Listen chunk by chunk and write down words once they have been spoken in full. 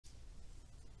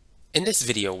In this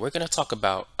video, we're going to talk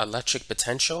about electric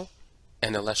potential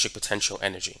and electric potential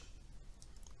energy.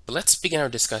 But let's begin our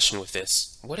discussion with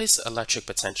this. What is electric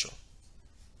potential?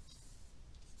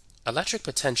 Electric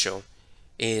potential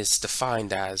is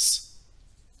defined as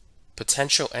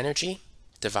potential energy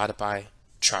divided by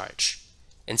charge.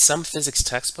 In some physics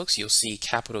textbooks, you'll see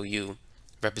capital U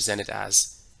represented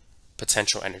as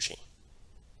potential energy.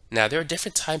 Now, there are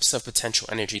different types of potential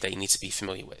energy that you need to be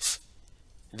familiar with.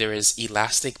 There is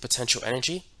elastic potential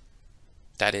energy,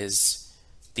 that is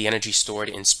the energy stored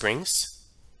in springs.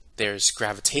 There's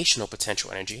gravitational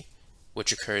potential energy,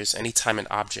 which occurs anytime an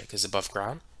object is above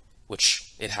ground,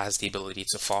 which it has the ability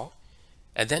to fall.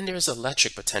 And then there's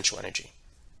electric potential energy,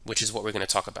 which is what we're going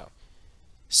to talk about.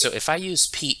 So if I use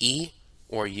PE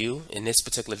or U in this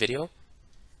particular video,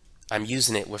 I'm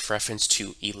using it with reference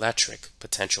to electric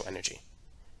potential energy.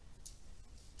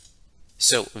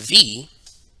 So V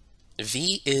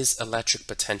is electric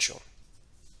potential.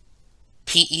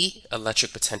 PE,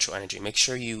 electric potential energy. Make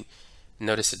sure you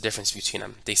notice the difference between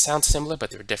them. They sound similar,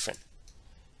 but they're different.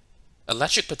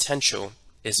 Electric potential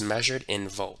is measured in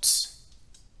volts.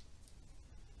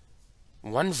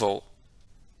 1 volt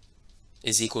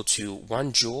is equal to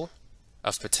 1 joule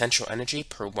of potential energy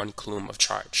per 1 coulomb of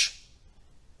charge.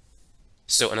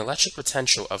 So an electric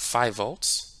potential of 5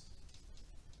 volts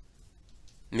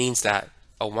means that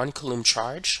a 1 coulomb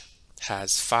charge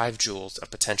has 5 joules of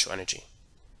potential energy.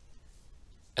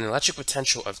 An electric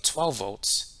potential of 12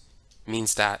 volts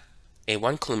means that a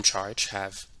 1 coulomb charge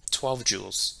have 12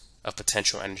 joules of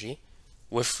potential energy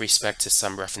with respect to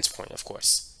some reference point, of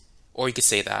course. Or you could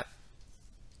say that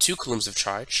 2 coulombs of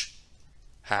charge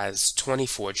has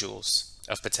 24 joules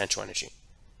of potential energy.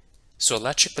 So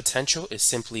electric potential is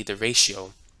simply the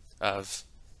ratio of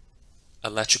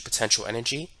electric potential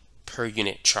energy per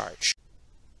unit charge.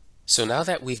 So now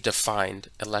that we've defined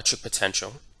electric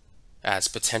potential as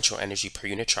potential energy per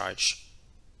unit charge,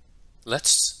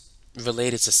 let's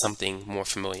relate it to something more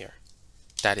familiar,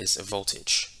 that is a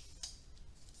voltage.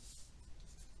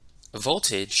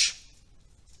 Voltage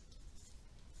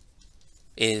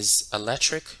is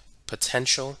electric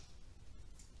potential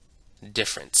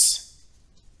difference.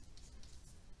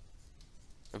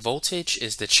 Voltage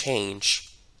is the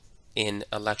change in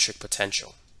electric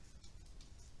potential.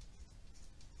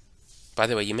 By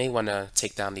the way, you may want to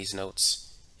take down these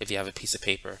notes if you have a piece of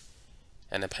paper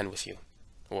and a pen with you,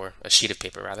 or a sheet of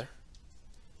paper rather.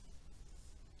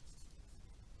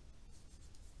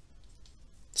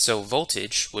 So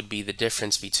voltage would be the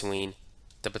difference between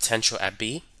the potential at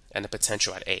B and the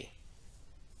potential at A.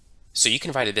 So you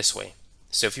can write it this way.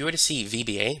 So if you were to see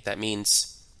VBA, that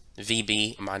means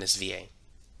VB minus VA.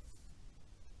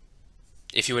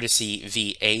 If you were to see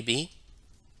VAB,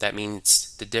 that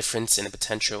means the difference in the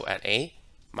potential at A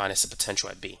minus the potential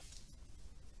at B.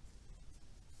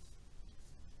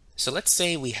 So let's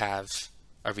say we have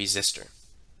a resistor.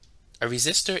 A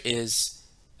resistor is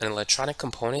an electronic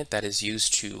component that is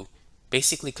used to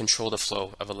basically control the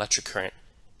flow of electric current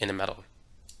in a metal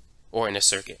or in a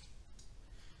circuit.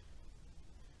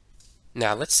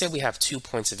 Now let's say we have 2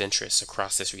 points of interest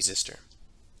across this resistor.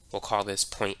 We'll call this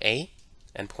point A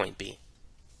and point B.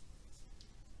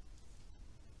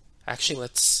 Actually,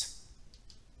 let's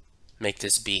make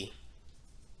this B.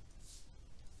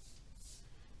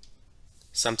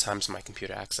 Sometimes my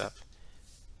computer acts up.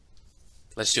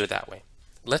 Let's do it that way.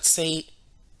 Let's say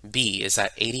B is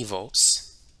at 80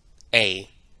 volts, A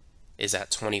is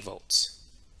at 20 volts.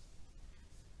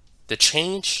 The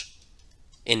change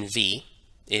in V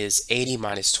is 80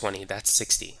 minus 20, that's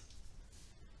 60.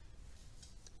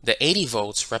 The 80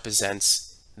 volts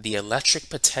represents the electric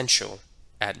potential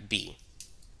at B.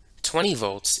 20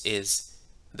 volts is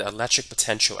the electric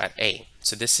potential at A.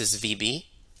 So this is VB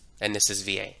and this is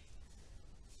VA.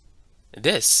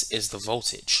 This is the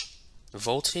voltage.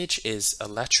 Voltage is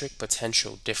electric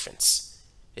potential difference.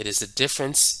 It is the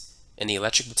difference in the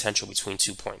electric potential between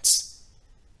 2 points.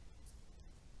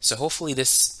 So hopefully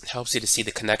this helps you to see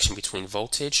the connection between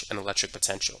voltage and electric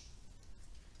potential.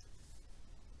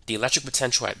 The electric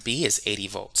potential at B is 80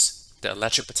 volts. The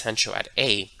electric potential at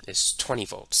A is 20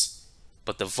 volts.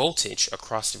 But the voltage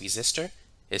across the resistor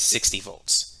is 60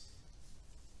 volts.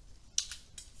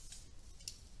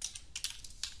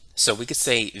 So we could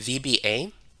say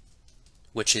VBA,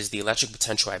 which is the electric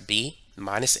potential at B,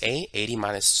 minus A, 80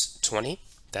 minus 20,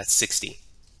 that's 60.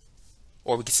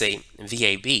 Or we could say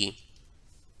VAB,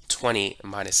 20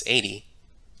 minus 80,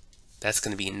 that's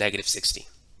going to be negative 60.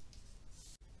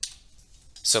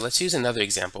 So let's use another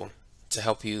example to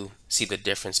help you see the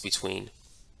difference between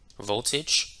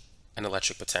voltage and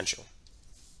electric potential.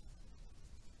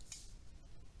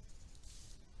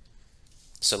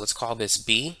 So let's call this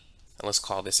B and let's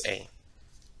call this A.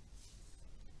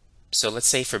 So let's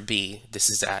say for B, this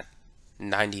is at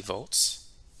 90 volts,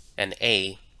 and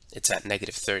A, it's at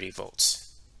negative 30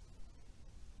 volts.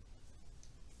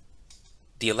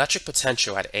 The electric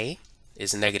potential at A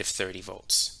is negative 30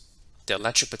 volts. The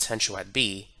electric potential at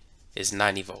B is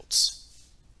 90 volts.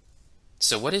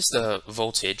 So what is the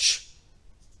voltage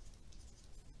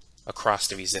across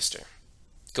the resistor?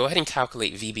 Go ahead and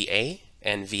calculate VBA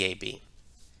and VAB.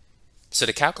 So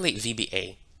to calculate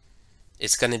VBA,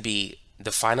 it's going to be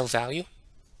the final value,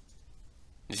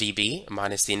 VB,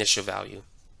 minus the initial value,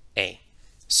 A.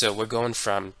 So we're going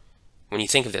from, when you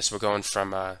think of this, we're going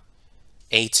from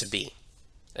A to B,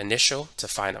 initial to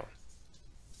final.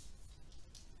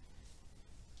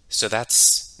 So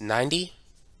that's 90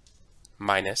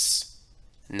 minus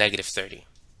negative 30.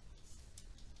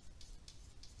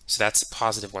 So that's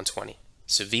positive 120.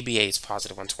 So VBA is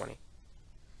positive 120.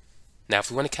 Now if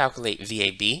we want to calculate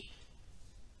VAB,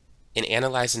 in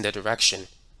analyzing the direction,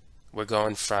 we're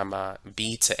going from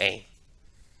B to A.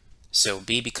 So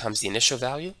B becomes the initial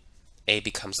value, A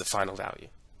becomes the final value.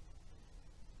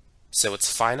 So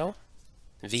it's final,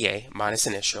 VA, minus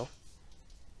initial.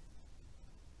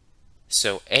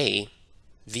 So A,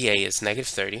 VA is negative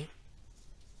 30,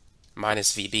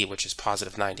 minus VB, which is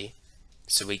positive 90.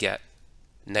 So we get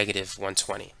negative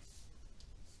 120.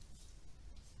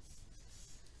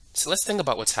 So let's think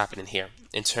about what's happening here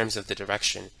in terms of the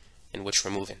direction in which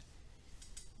we're moving.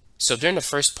 So during the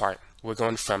first part, we're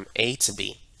going from A to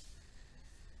B.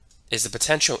 Is the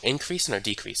potential increasing or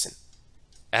decreasing?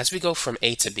 As we go from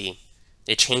A to B,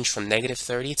 it changed from negative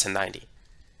 30 to 90.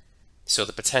 So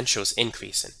the potential is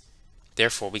increasing.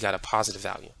 Therefore, we got a positive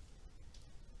value.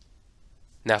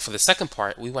 Now for the second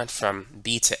part, we went from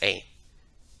B to A,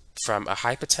 from a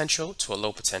high potential to a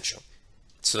low potential.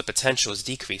 So the potential is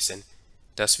decreasing.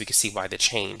 Thus, we can see why the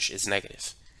change is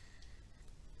negative.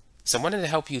 So I wanted to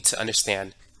help you to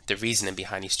understand the reasoning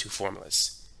behind these two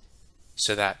formulas,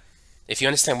 so that if you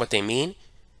understand what they mean,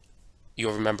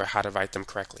 you'll remember how to write them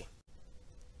correctly.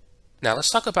 Now let's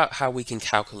talk about how we can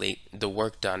calculate the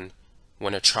work done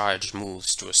when a charge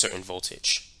moves through a certain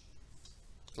voltage.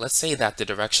 Let's say that the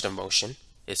direction of motion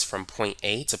is from point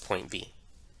A to point B.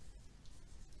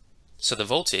 So the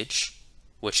voltage,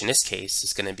 which in this case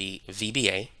is going to be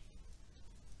VBA,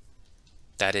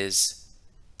 that is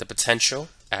the potential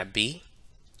at B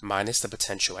minus the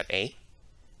potential at A.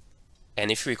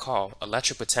 And if you recall,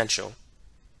 electric potential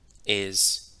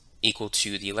is equal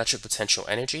to the electric potential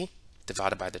energy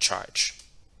divided by the charge.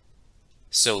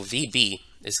 So VB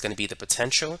is going to be the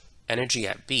potential energy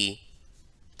at B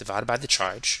divided by the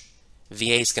charge.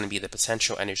 VA is going to be the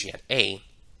potential energy at A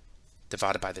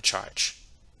divided by the charge.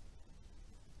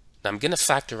 Now I'm going to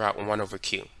factor out 1 over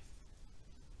Q.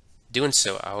 Doing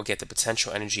so, I will get the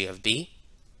potential energy of B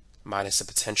minus the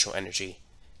potential energy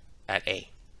at A.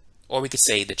 Or we could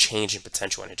say the change in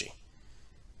potential energy.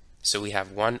 So we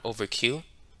have 1 over Q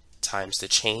times the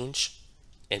change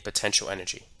in potential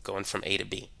energy going from A to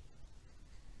B.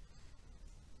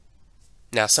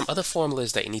 Now some other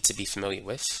formulas that you need to be familiar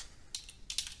with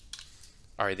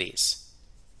are these.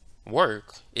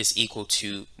 Work is equal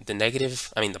to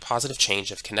the positive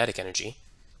change of kinetic energy,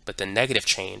 but the negative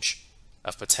change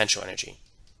of potential energy.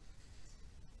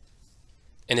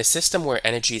 In a system where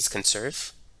energy is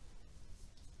conserved,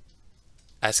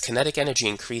 as kinetic energy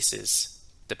increases,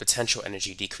 the potential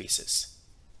energy decreases.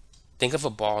 Think of a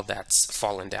ball that's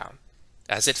fallen down.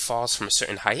 As it falls from a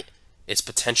certain height, its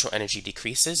potential energy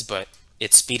decreases, but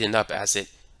it's speeding up as it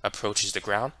approaches the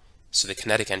ground, so the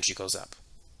kinetic energy goes up.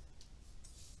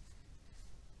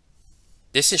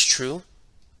 This is true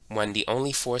when the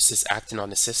only forces acting on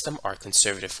the system are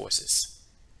conservative forces.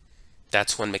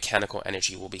 That's when mechanical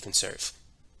energy will be conserved.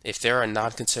 If there are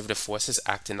non-conservative forces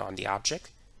acting on the object,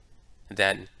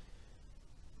 then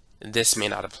this may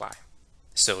not apply.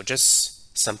 So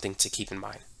just something to keep in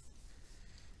mind.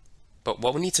 But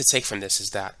what we need to take from this is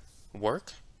that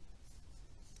work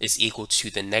is equal to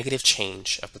the negative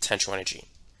change of potential energy.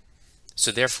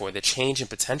 So therefore, the change in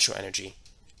potential energy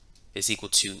is equal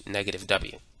to negative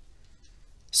W.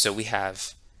 So we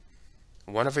have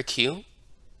 1 over Q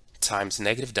times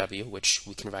negative W, which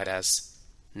we can write as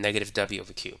negative W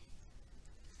over Q.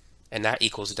 And that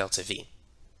equals delta V.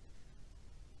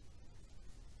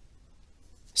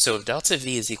 So if delta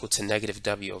V is equal to negative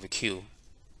W over Q,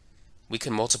 we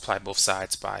can multiply both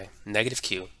sides by negative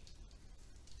Q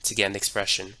to get an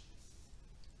expression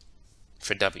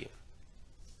for W.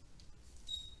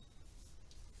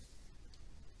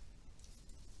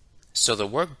 So the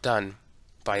work done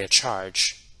by a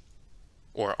charge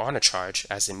or on a charge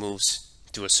as it moves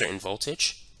through a certain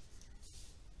voltage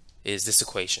is this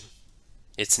equation.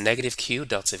 It's negative Q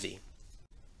delta V.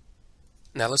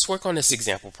 Now let's work on this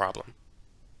example problem.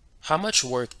 How much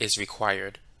work is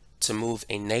required to move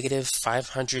a negative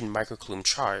 500 microcoulomb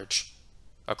charge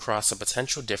across a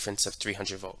potential difference of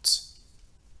 300 volts?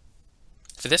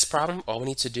 For this problem, all we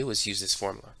need to do is use this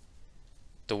formula.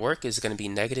 The work is going to be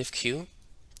negative Q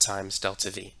times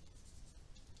delta V.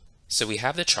 So we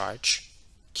have the charge.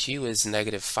 Q is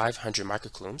negative 500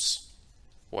 microcoulombs,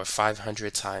 or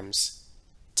 500 times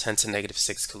 10 to negative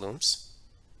 6 coulombs.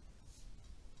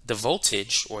 The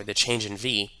voltage, or the change in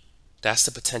V, that's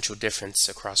the potential difference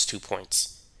across 2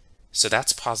 points. So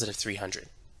that's positive 300.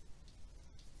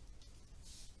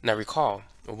 Now recall,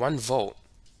 1 volt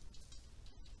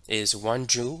is 1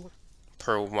 joule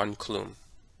per 1 coulomb.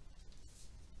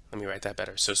 Let me write that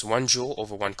better. So it's 1 joule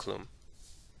over 1 coulomb.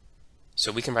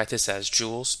 So we can write this as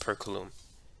joules per coulomb.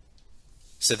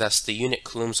 So thus the unit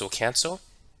coulombs will cancel,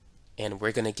 and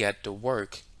we're going to get the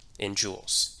work in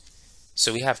joules.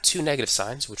 So we have 2 negative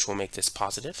signs, which will make this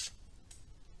positive.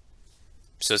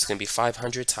 So it's going to be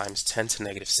 500 times 10 to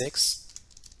negative 6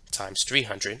 times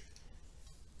 300.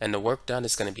 And the work done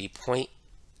is going to be 0.15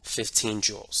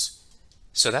 joules.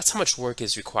 So that's how much work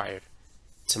is required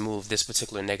to move this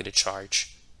particular negative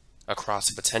charge across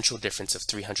a potential difference of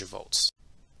 300 volts.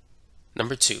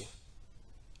 Number 2,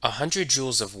 100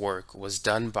 joules of work was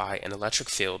done by an electric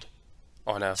field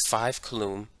on a 5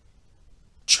 coulomb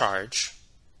charge.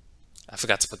 I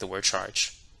forgot to put the word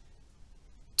charge,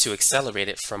 to accelerate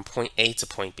it from point A to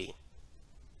point B.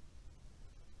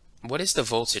 What is the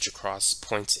voltage across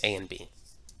points A and B?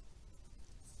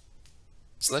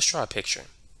 So let's draw a picture.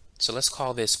 So let's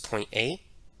call this point A,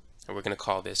 and we're going to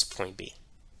call this point B.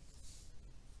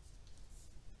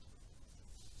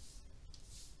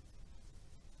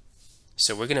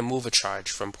 So we're going to move a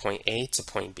charge from point A to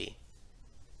point B.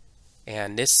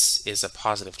 And this is a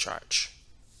positive charge.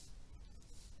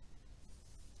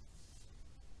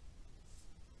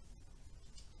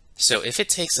 So if it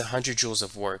takes 100 joules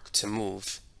of work to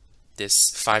move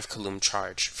this 5 coulomb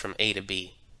charge from A to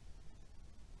B,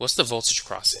 what's the voltage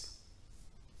across it?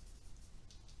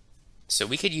 So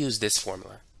we could use this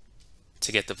formula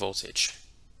to get the voltage.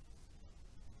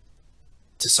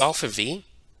 To solve for V,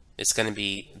 it's going to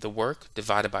be the work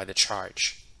divided by the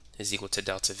charge is equal to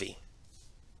delta V.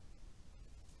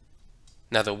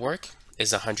 Now the work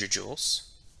is 100 joules.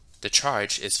 The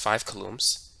charge is 5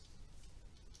 coulombs.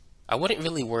 I wouldn't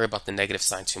really worry about the negative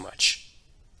sign too much.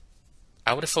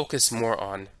 I would focus more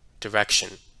on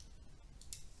direction,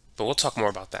 but we'll talk more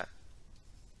about that.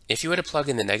 If you were to plug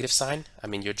in the negative sign,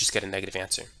 you'll just get a negative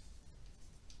answer.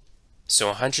 So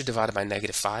 100 divided by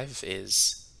negative 5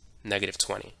 is negative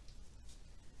 20.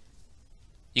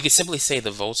 You could simply say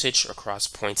the voltage across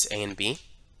points A and B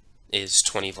is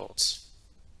 20 volts.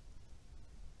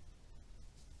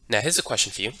 Now here's a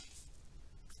question for you.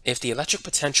 If the electric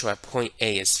potential at point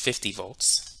A is 50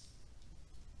 volts,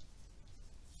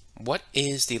 what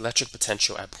is the electric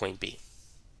potential at point B?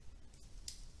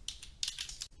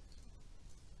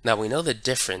 Now we know the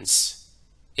difference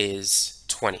is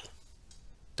 20.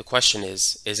 The question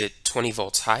is it 20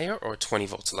 volts higher or 20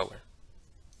 volts lower?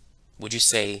 Would you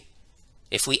say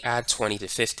if we add 20 to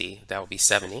 50, that would be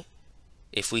 70.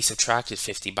 If we subtracted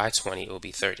 50 by 20, it would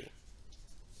be 30.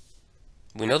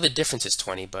 We know the difference is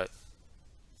 20, but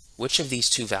which of these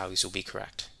two values will be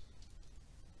correct?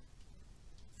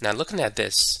 Now looking at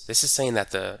this is saying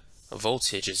that the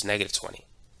voltage is negative 20.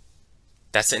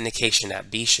 That's an indication that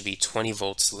B should be 20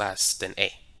 volts less than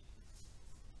A,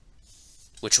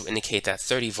 which will indicate that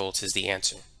 30 volts is the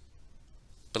answer.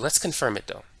 But let's confirm it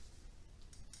though.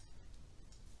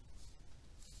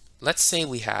 Let's say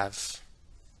we have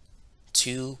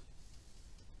 2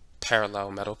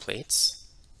 parallel metal plates.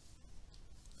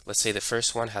 Let's say the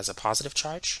first one has a positive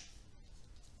charge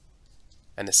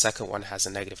and the second one has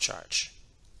a negative charge.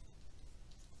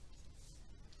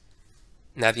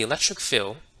 Now the electric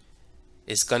field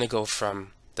is going to go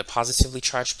from the positively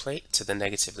charged plate to the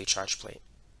negatively charged plate.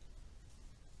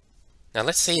 Now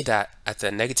let's say that at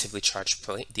the negatively charged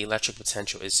plate, the electric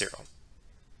potential is 0.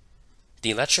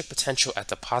 The electric potential at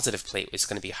the positive plate is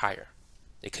going to be higher.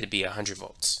 It could be 100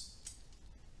 volts.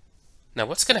 Now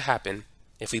what's going to happen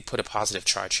if we put a positive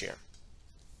charge here?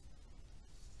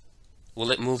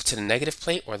 Will it move to the negative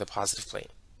plate or the positive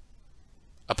plate?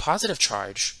 A positive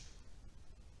charge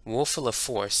will feel a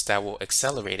force that will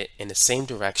accelerate it in the same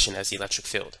direction as the electric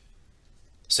field.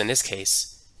 So in this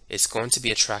case, it's going to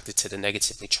be attracted to the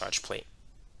negatively charged plate.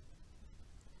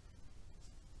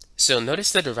 So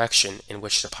notice the direction in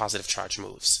which the positive charge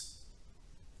moves.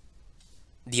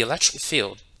 The electric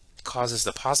field causes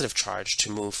the positive charge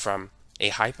to move from a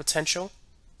high potential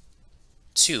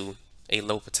to a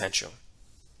low potential.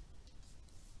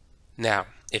 Now,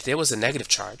 if there was a negative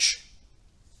charge,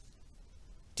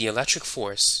 the electric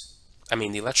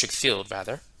field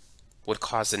rather, would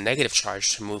cause the negative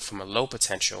charge to move from a low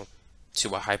potential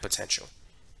to a high potential.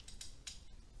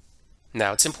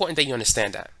 Now, it's important that you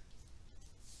understand that.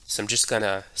 So I'm just going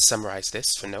to summarize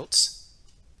this for notes.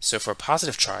 So for a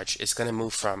positive charge, it's going to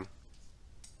move from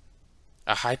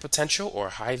a high potential or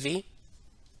high V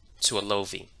to a low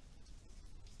V.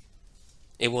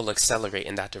 It will accelerate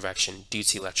in that direction due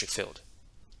to electric field.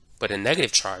 But a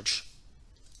negative charge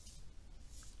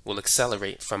will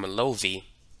accelerate from a low V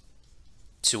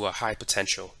to a high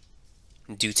potential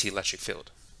due to electric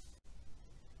field.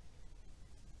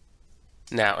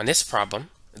 Now, in this problem,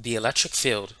 the electric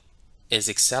field is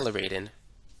accelerating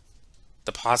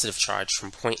the positive charge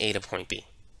from point A to point B.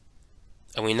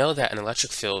 And we know that an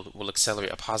electric field will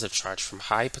accelerate a positive charge from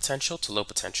high potential to low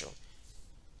potential.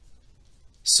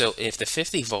 So if the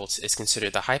 50 volts is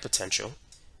considered the high potential,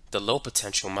 the low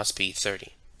potential must be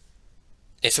 30.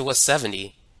 If it was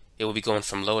 70, it will be going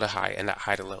from low to high and not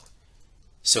high to low.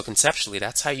 So conceptually,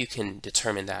 that's how you can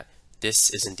determine that this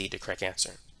is indeed the correct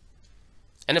answer.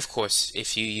 And of course,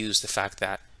 if you use the fact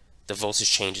that the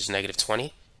voltage change is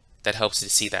 -20, that helps you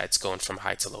to see that it's going from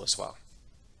high to low as well.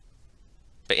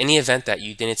 But in the event that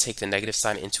you didn't take the negative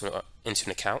sign into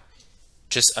an account,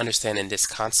 just understanding this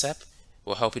concept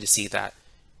will help you to see that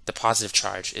the positive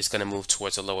charge is going to move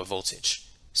towards a lower voltage.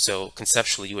 So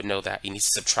conceptually, you would know that you need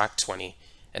to subtract 20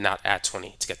 and not add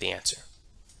 20 to get the answer.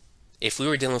 If we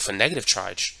were dealing with a negative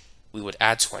charge, we would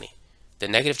add 20. The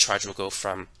negative charge will go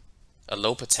from a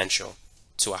low potential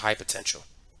to a high potential,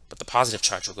 but the positive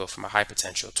charge will go from a high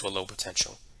potential to a low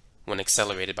potential when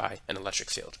accelerated by an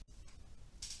electric field.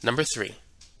 Number 3.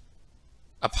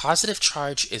 A positive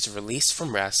charge is released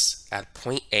from rest at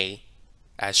point A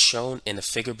as shown in the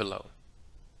figure below.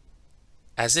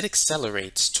 As it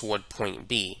accelerates toward point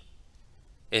B,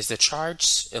 is the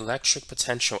charged electric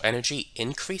potential energy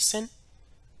increasing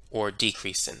or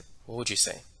decreasing? What would you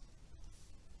say?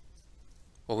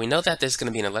 Well, we know that there's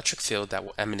going to be an electric field that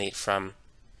will emanate from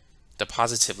the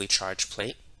positively charged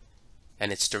plate,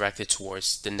 and it's directed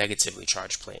towards the negatively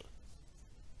charged plate.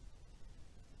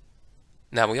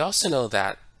 Now, we also know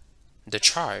that the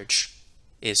charge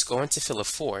is going to feel a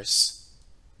force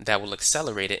that will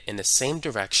accelerate it in the same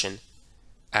direction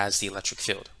as the electric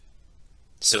field.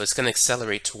 So it's going to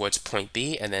accelerate towards point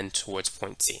B and then towards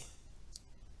point C.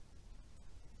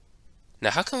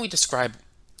 Now, how can we describe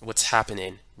what's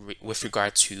happening with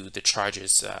regard to the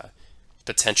charge's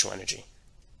potential energy?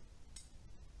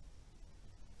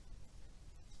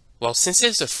 Well, since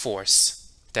there's a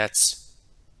force that's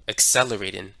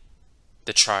accelerating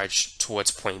the charge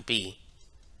towards point B,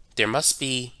 there must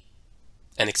be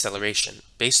an acceleration.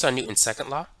 Based on Newton's second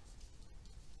law,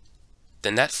 the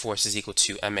net force is equal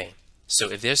to ma. So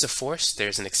if there's a force,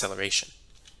 there's an acceleration.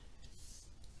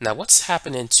 Now, what's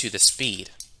happening to the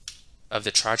speed of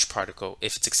the charged particle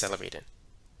if it's accelerating?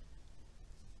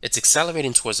 It's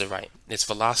accelerating towards the right. Its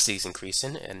velocity is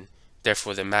increasing, and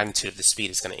therefore the magnitude of the speed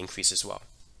is going to increase as well.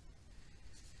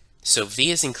 So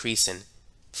v is increasing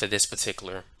for this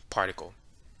particular particle.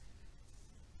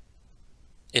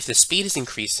 If the speed is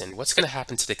increasing, what's going to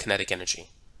happen to the kinetic energy,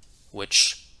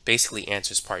 which basically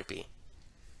answers part B?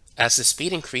 As the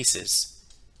speed increases,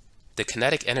 the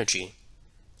kinetic energy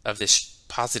of this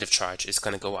positive charge is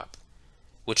going to go up,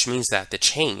 which means that the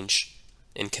change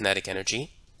in kinetic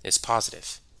energy is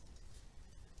positive.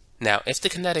 Now, if the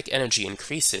kinetic energy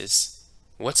increases,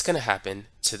 what's going to happen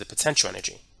to the potential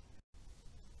energy?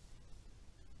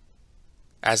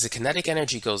 As the kinetic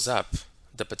energy goes up,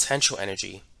 the potential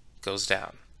energy goes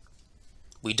down.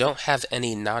 We don't have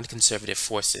any non-conservative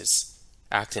forces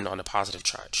acting on a positive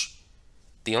charge.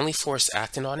 The only force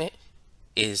acting on it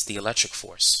is the electric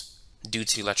force due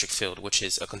to the electric field, which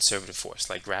is a conservative force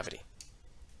like gravity.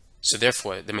 So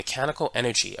therefore, the mechanical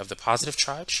energy of the positive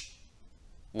charge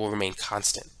will remain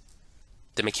constant.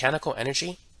 The mechanical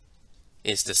energy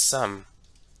is the sum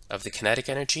of the kinetic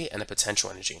energy and the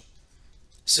potential energy.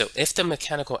 So if the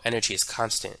mechanical energy is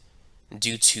constant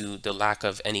due to the lack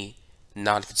of any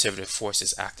non-conservative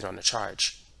forces acting on the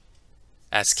charge,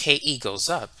 as Ke goes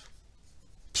up,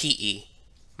 Pe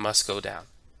must go down.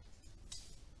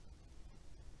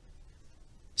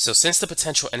 So since the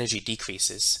potential energy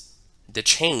decreases, the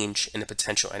change in the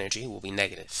potential energy will be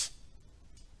negative.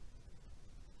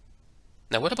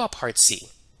 Now, what about part C?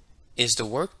 Is the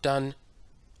work done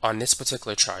on this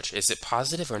particular charge, is it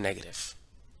positive or negative?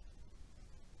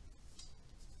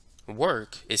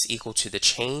 Work is equal to the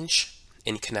change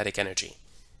in kinetic energy.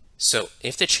 So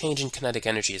if the change in kinetic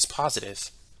energy is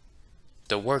positive,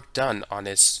 the work done on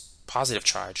this positive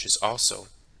charge is also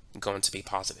going to be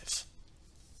positive.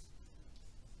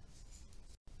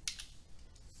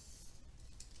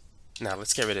 Now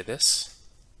let's get rid of this.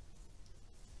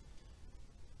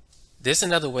 There's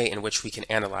another way in which we can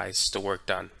analyze the work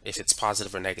done, if it's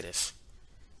positive or negative.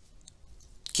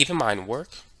 Keep in mind, work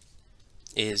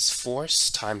is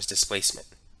force times displacement.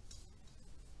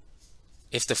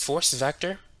 If the force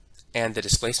vector and the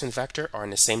displacement vector are in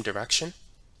the same direction,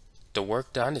 the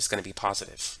work done is going to be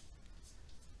positive.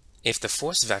 If the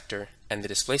force vector and the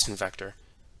displacement vector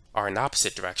are in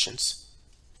opposite directions,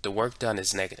 the work done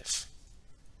is negative.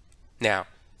 Now,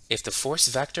 if the force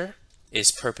vector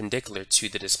is perpendicular to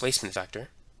the displacement vector,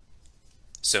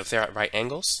 so if they're at right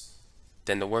angles,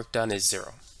 then the work done is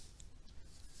 0.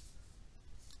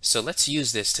 So let's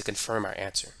use this to confirm our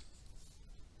answer.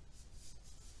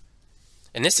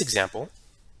 In this example,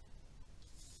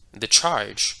 the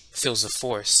charge feels a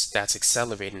force that's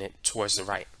accelerating it towards the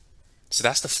right. So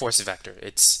that's the force vector.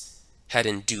 It's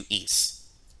heading due east.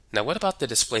 Now what about the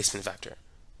displacement vector?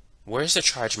 Where is the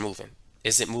charge moving?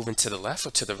 Is it moving to the left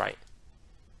or to the right?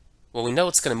 Well, we know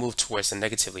it's going to move towards the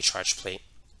negatively charged plate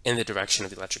in the direction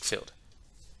of the electric field.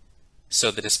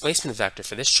 So the displacement vector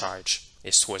for this charge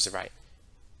is towards the right.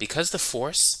 Because the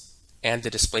force and the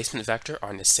displacement vector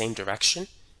are in the same direction,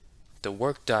 the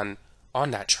work done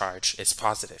on that charge is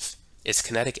positive. Its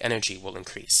kinetic energy will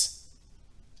increase.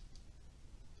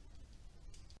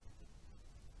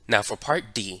 Now for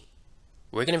part D,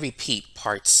 we're going to repeat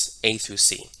parts A through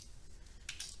C.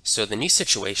 So the new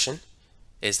situation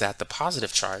is that the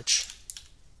positive charge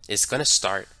is going to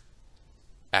start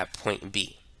at point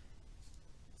B.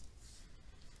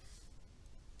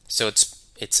 So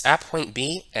it's at point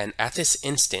B, and at this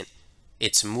instant,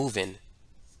 it's moving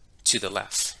to the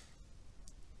left.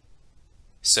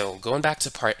 So going back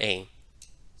to part A,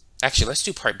 actually let's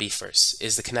do part B first.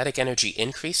 Is the kinetic energy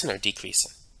increasing or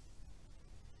decreasing?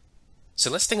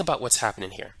 So let's think about what's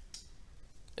happening here.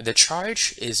 The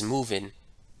charge is moving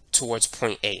towards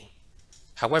point A.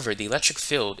 However, the electric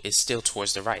field is still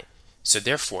towards the right. So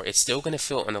therefore, it's still going to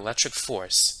feel an electric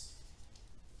force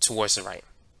towards the right.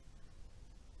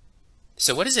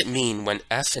 So what does it mean when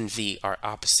F and V are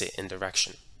opposite in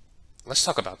direction? Let's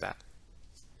talk about that.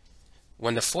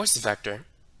 When the force vector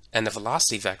and the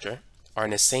velocity vector are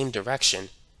in the same direction,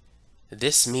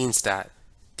 this means that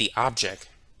the object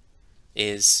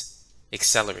is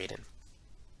accelerating.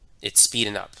 It's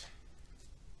speeding up.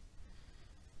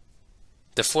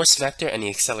 The force vector and the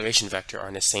acceleration vector are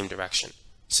in the same direction.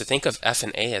 So think of F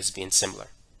and A as being similar.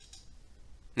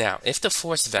 Now, if the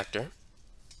force vector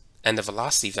and the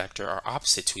velocity vector are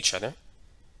opposite to each other,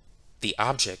 the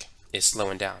object is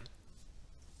slowing down.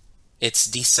 It's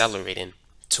decelerating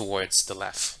towards the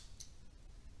left.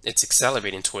 It's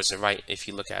accelerating towards the right if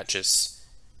you look at just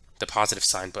the positive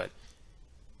sign, but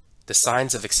the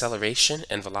signs of acceleration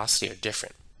and velocity are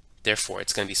different. Therefore,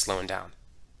 it's going to be slowing down.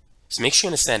 So make sure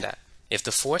you understand that. If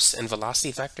the force and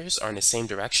velocity vectors are in the same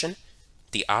direction,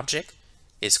 the object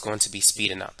is going to be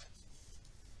speeding up.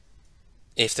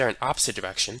 If they're in opposite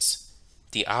directions,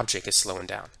 the object is slowing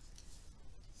down.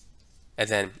 And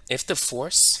then if the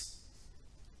force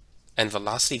and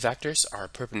velocity vectors are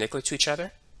perpendicular to each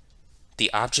other,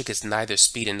 the object is neither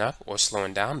speeding up or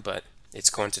slowing down, but it's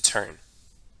going to turn.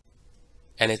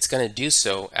 And it's going to do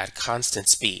so at constant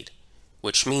speed,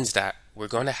 which means that we're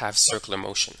going to have circular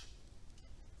motion.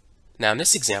 Now in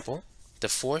this example, the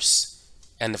force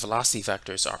and the velocity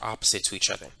vectors are opposite to each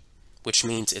other, which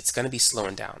means it's going to be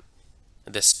slowing down.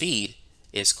 The speed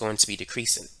is going to be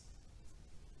decreasing.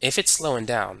 If it's slowing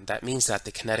down, that means that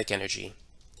the kinetic energy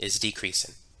is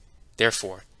decreasing.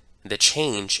 Therefore, the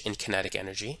change in kinetic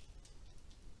energy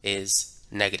is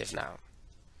negative now.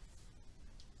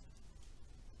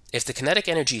 If the kinetic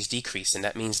energy is decreasing,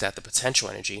 that means that the potential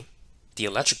energy, the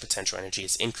electric potential energy,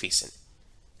 is increasing.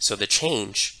 So the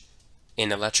change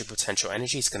in electric potential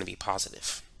energy is going to be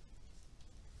positive.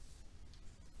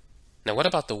 Now what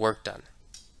about the work done?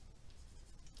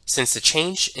 Since the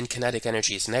change in kinetic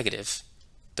energy is negative,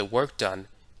 the work done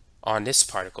on this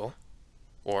particle,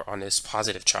 or on this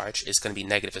positive charge, is going to be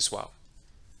negative as well.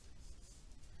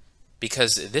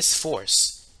 Because this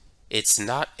force, it's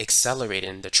not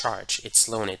accelerating the charge, it's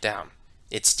slowing it down.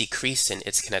 It's decreasing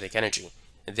its kinetic energy.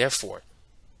 And therefore,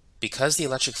 because the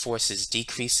electric force is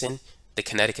decreasing the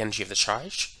kinetic energy of the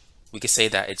charge, we could say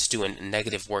that it's doing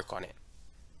negative work on it.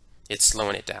 It's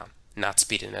slowing it down, not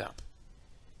speeding it up.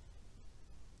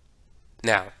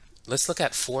 Now, let's look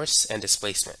at force and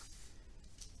displacement.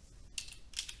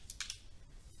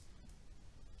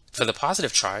 For the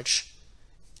positive charge,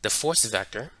 the force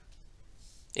vector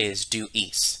is due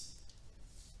east.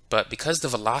 But because the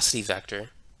velocity vector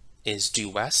is due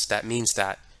west, that means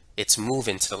that it's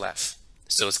moving to the left.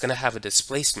 So it's going to have a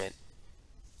displacement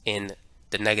in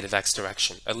the negative x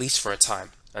direction, at least for a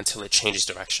time, until it changes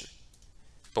direction.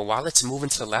 But while it's moving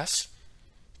to the left,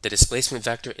 the displacement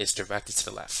vector is directed to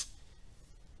the left.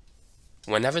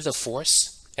 Whenever the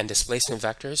force and displacement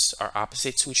vectors are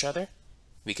opposite to each other,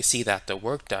 we can see that the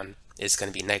work done is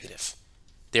going to be negative.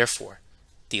 Therefore,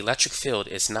 the electric field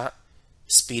is not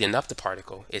speeding up the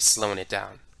particle, it's slowing it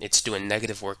down. It's doing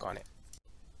negative work on it.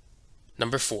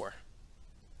 Number 4.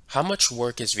 How much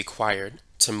work is required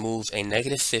to move a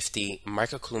negative 50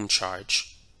 microcoulomb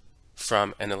charge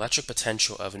from an electric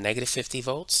potential of negative 50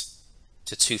 volts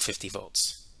to 250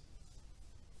 volts?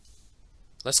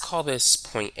 Let's call this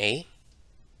point A,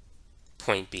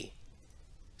 point B.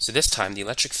 So this time the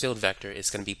electric field vector is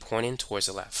going to be pointing towards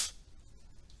the left,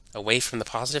 away from the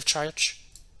positive charge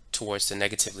towards the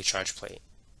negatively charged plate.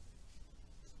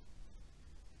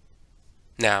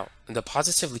 Now, the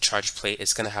positively charged plate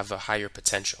is going to have a higher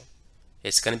potential.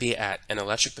 It's going to be at an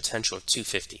electric potential of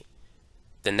 250.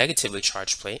 The negatively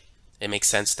charged plate, it makes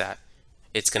sense that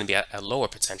it's going to be at a lower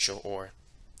potential, or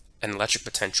an electric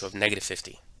potential of negative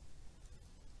 50.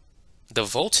 The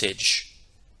voltage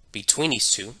between these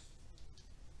two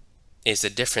is the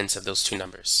difference of those two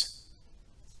numbers.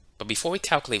 But before we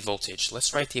calculate voltage,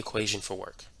 let's write the equation for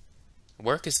work.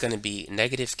 Work is going to be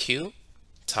negative Q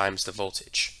times the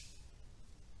voltage.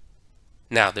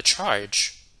 Now the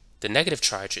charge, the negative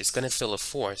charge, is going to feel a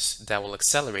force that will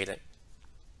accelerate it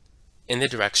in the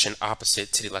direction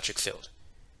opposite to the electric field.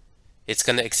 It's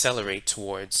going to accelerate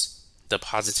towards the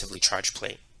positively charged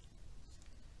plate.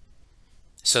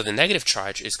 So the negative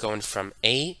charge is going from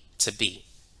A to B.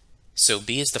 So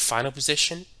B is the final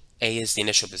position, A is the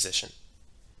initial position.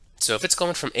 So if it's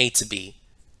going from A to B,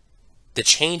 the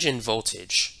change in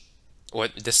voltage, or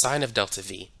the sign of delta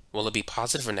V, will it be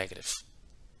positive or negative?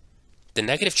 The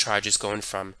negative charge is going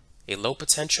from a low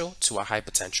potential to a high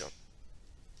potential.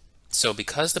 So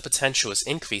because the potential is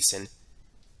increasing,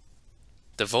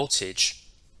 the voltage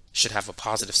should have a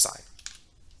positive sign.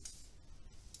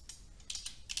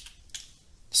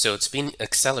 So it's being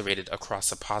accelerated across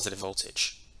a positive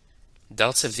voltage.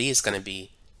 Delta V is going to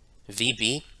be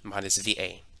VB minus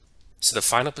VA. So the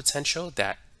final potential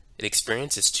that it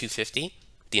experiences is 250.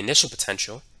 The initial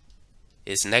potential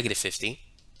is negative 50.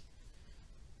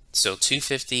 So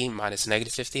 250 minus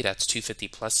negative 50, that's 250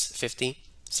 plus 50,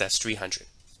 so that's 300.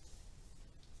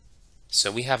 So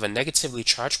we have a negatively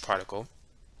charged particle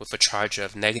with a charge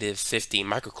of negative 50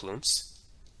 microcoulombs,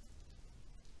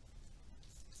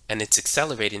 and it's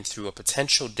accelerating through a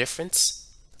potential difference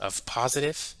of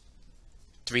positive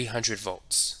 300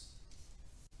 volts.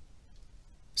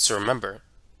 So remember,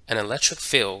 an electric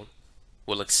field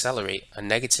will accelerate a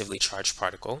negatively charged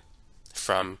particle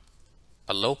from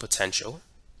a low potential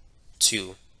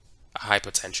to a high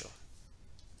potential.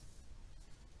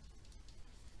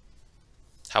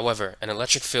 However, an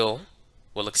electric field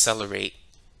will accelerate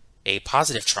a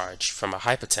positive charge from a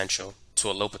high potential to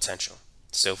a low potential.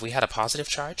 So if we had a positive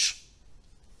charge,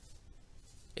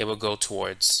 it would go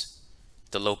towards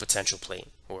the low potential plate,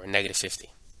 or negative 50.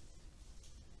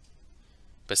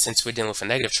 But since we're dealing with a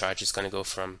negative charge, it's going to go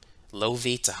from low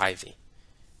V to high V.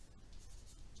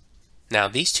 Now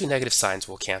these two negative signs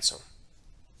will cancel.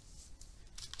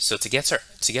 So to get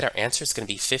our answer, it's going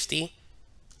to be 50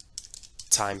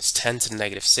 times 10 to the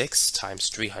negative 6 times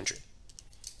 300.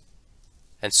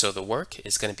 And so the work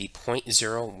is going to be 0.015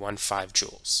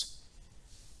 joules.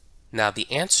 Now the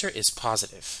answer is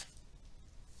positive.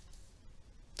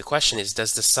 The question is,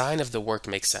 does the sign of the work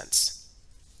make sense?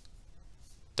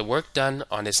 The work done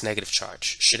on this negative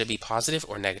charge, should it be positive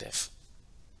or negative?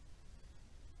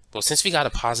 Well, since we got a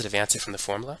positive answer from the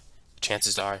formula,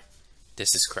 chances are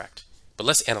this is correct. But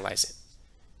let's analyze it.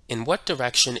 In what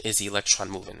direction is the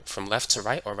electron moving? From left to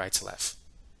right or right to left?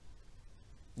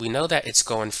 We know that it's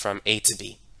going from A to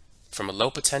B, from a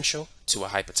low potential to a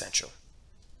high potential.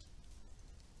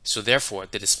 So therefore,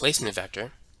 the displacement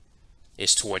vector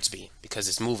is towards B because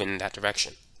it's moving in that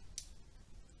direction.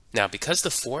 Now, because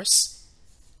the force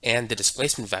and the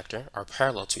displacement vector are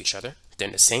parallel to each other, they're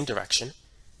in the same direction,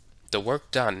 the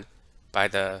work done by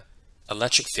the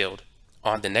electric field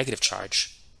on the negative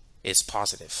charge is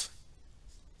positive.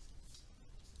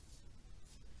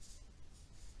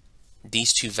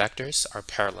 These two vectors are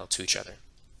parallel to each other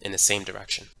in the same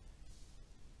direction.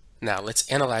 Now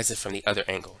let's analyze it from the other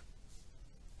angle.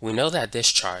 We know that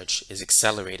this charge is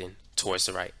accelerating towards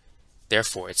the right,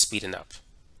 therefore it's speeding up.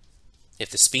 If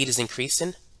the speed is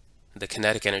increasing, the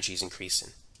kinetic energy is increasing,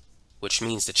 which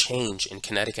means the change in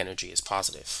kinetic energy is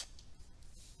positive.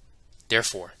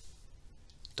 Therefore,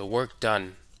 the work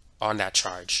done on that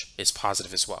charge is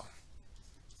positive as well.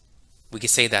 We could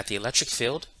say that the electric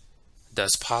field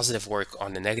does positive work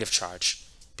on the negative charge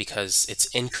because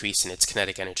it's increasing its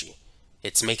kinetic energy.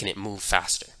 It's making it move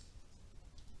faster.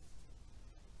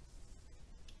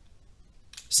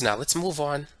 So now let's move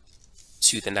on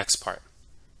to the next part,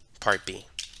 part B.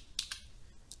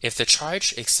 If the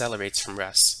charge accelerates from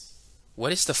rest,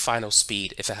 what is the final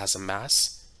speed if it has a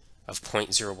mass of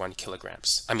 0.01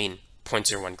 kilograms?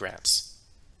 0.01 grams.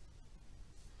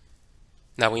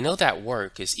 Now we know that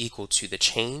work is equal to the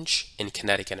change in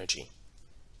kinetic energy.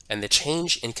 And the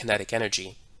change in kinetic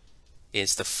energy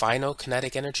is the final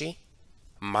kinetic energy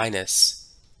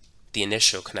minus the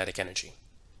initial kinetic energy.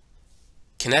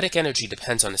 Kinetic energy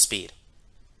depends on the speed.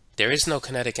 There is no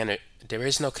kinetic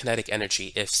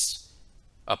energy if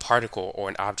a particle or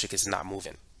an object is not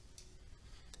moving.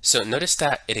 So notice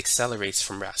that it accelerates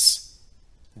from rest.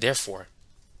 Therefore,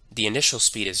 the initial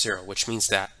speed is 0, which means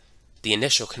that the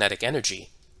initial kinetic energy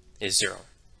is 0.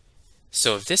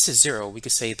 So if this is 0, we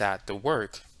could say that the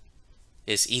work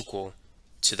is equal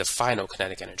to the final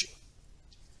kinetic energy.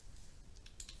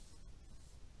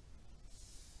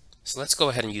 So let's go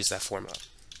ahead and use that formula.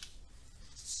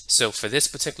 So for this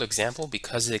particular example,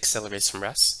 because it accelerates from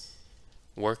rest,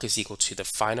 work is equal to the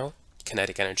final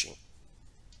kinetic energy.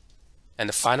 And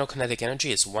the final kinetic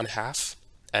energy is 1/2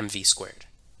 mv squared.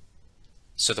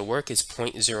 So the work is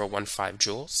 0.015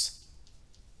 joules.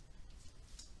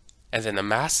 And then the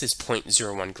mass is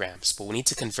 0.01 grams, but we need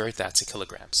to convert that to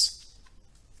kilograms.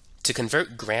 To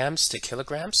convert grams to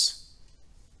kilograms,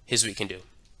 here's what you can do.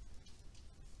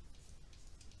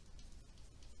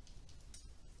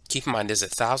 Keep in mind there's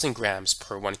 1,000 grams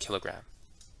per 1 kilogram.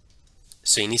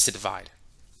 So you need to divide.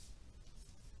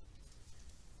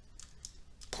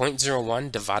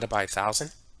 0.01 divided by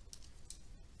 1,000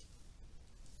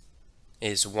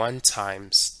 is 1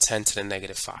 times 10 to the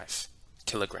negative 5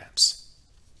 kilograms,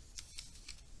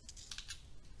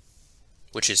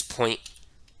 which is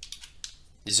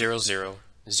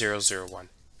 0.00001.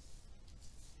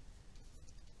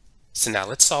 So now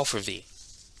let's solve for V.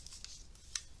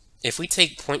 If we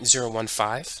take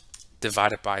 0.015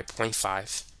 divided by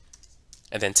 0.5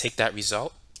 and then take that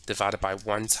result divided by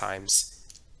 1 times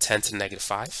 10 to the negative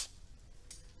 5,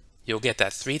 you'll get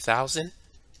that 3,000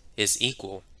 is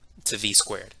equal to V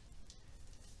squared.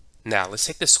 Now let's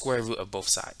take the square root of both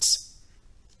sides.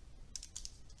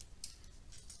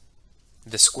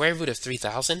 The square root of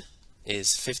 3,000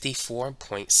 is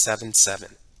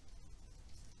 54.77.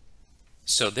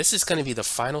 So this is going to be the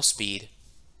final speed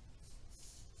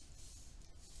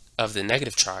of the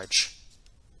negative charge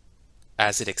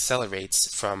as it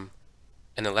accelerates from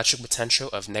an electric potential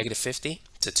of -50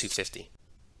 to 250.